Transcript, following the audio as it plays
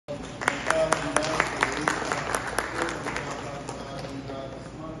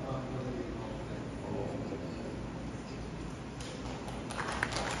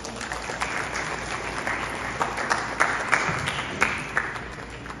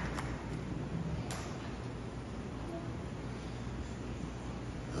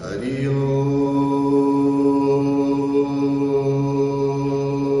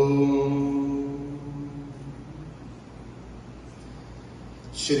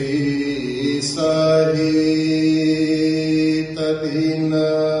Shri Sahit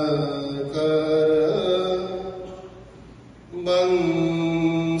Dinakar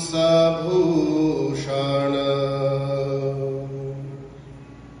Bansabhushana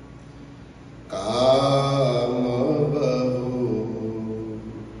Kama Bahu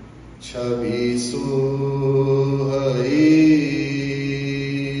Chabi Suhai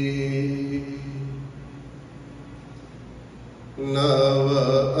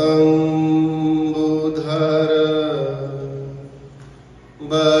Nava Ambudhara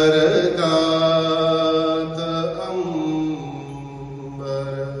Bharadata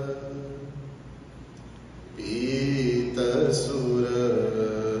Ambara Pita Sura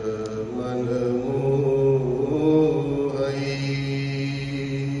Manamohai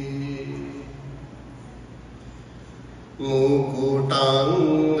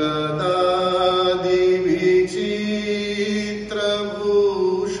Mukutangada Vichitra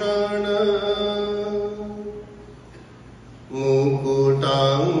Bhushana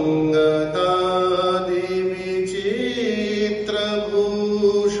Mukutangada Vichitra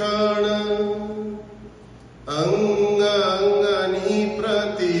Bhushana Angangani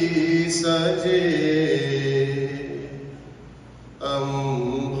Prati Saje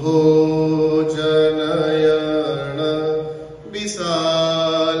Ambhojanayana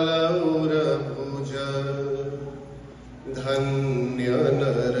Visala Urabhuja Dhanya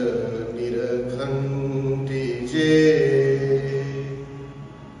Nar Nirakhanti Je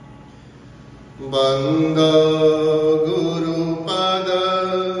Banga Guru Pada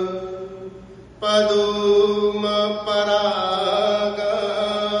Paduma Paraga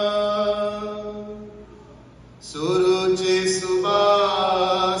Suruchi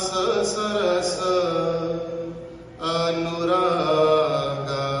Subasa Sarasa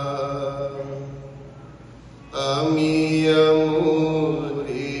Anuraga Amiya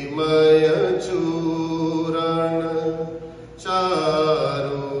Muri Maya Churana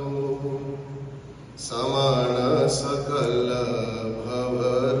Charu Samana Sakala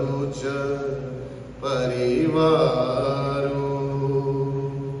Bhavarucha Parivaru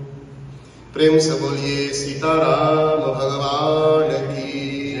प्रेम से बोलिए सीताराम भगवान की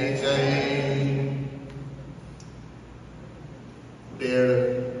जय। Dear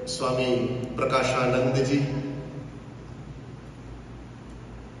Swami Prakashanand ji,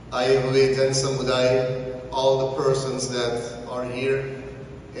 आए हुए जन समुदाय, all the persons that are here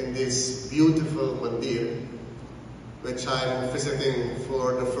in this beautiful mandir, which I am visiting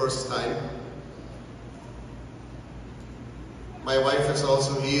for the first time. My wife is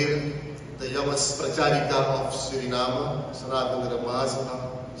also here, the youngest Pracharika of Suriname, Sanatana Maha Sabha,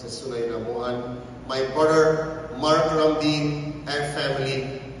 Sunaina Mohan, my brother Mark Ramdeen and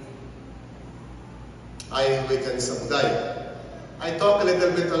family, Ayurvedan Samudaya. I talk a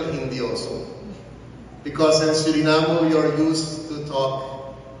little bit on Hindi also, because in Suriname we are used to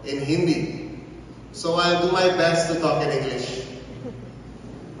talk in Hindi. So I'll do my best to talk in English.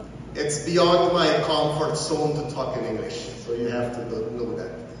 It's beyond my comfort zone to talk in English, so you have to know that.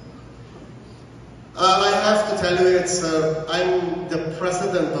 I have to tell you, I'm the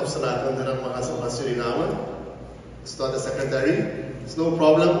president of Sanatana Maha Sabha Suriname. It's not the secretary. It's no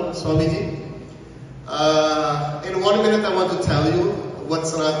problem, Swamiji. In 1 minute, I want to tell you what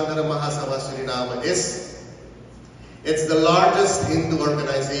Sanatana Maha Sabha Suriname is. It's the largest Hindu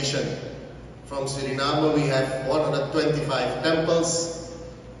organization from Suriname. We have 125 temples,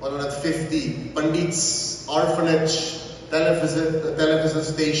 150 pandits, orphanage, television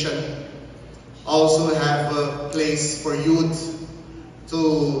station. Also have a place for youth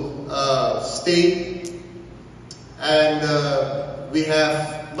to stay, and we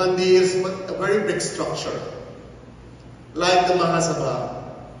have mandirs, a very big structure, like the Maha Sabha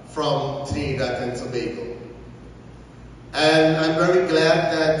from Trinidad and Tobago. And I'm very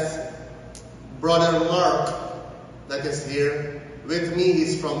glad that Brother Mark, that is here with me,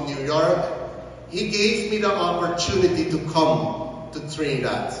 he's from New York. He gave me the opportunity to come to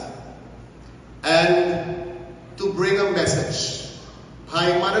Trinidad and to bring a message.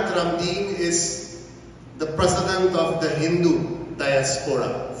 Bhai Marat Ramdeen is the president of the Hindu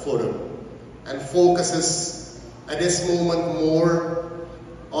Diaspora Forum and focuses at this moment more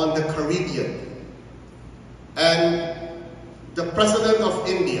on the Caribbean. And the president of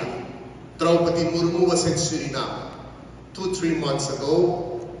India, Draupadi Murmu, was in Suriname 2-3 months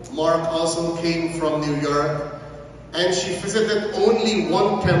ago. Mark also came from New York, and she visited only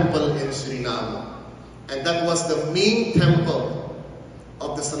one temple in Suriname, and that was the main temple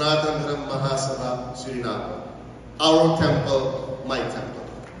of the Sanatana Maha Sabha Suriname. Our temple, my temple.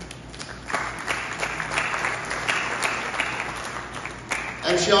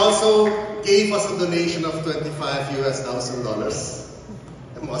 And she also gave us a donation of $25,000.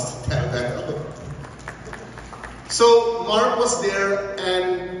 I must tell that out. So Mark was there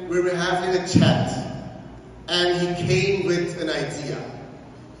and we were having a chat, and he came with an idea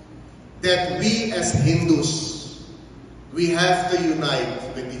that we as Hindus, we have to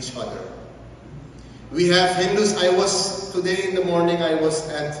unite with each other. We have Hindus. Today in the morning I was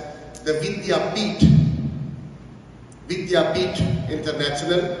at the Vidyapith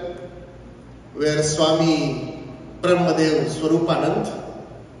International, where Swami Brahmadev Swarupanand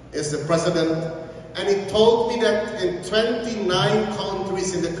is the president. And he told me that in 29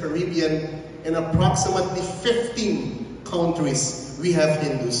 countries in the Caribbean, in approximately 15 countries, we have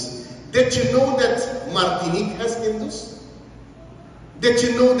Hindus. Did you know that Martinique has Hindus? Did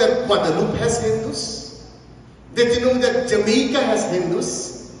you know that Guadeloupe has Hindus? Did you know that Jamaica has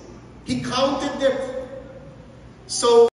Hindus? He counted that. So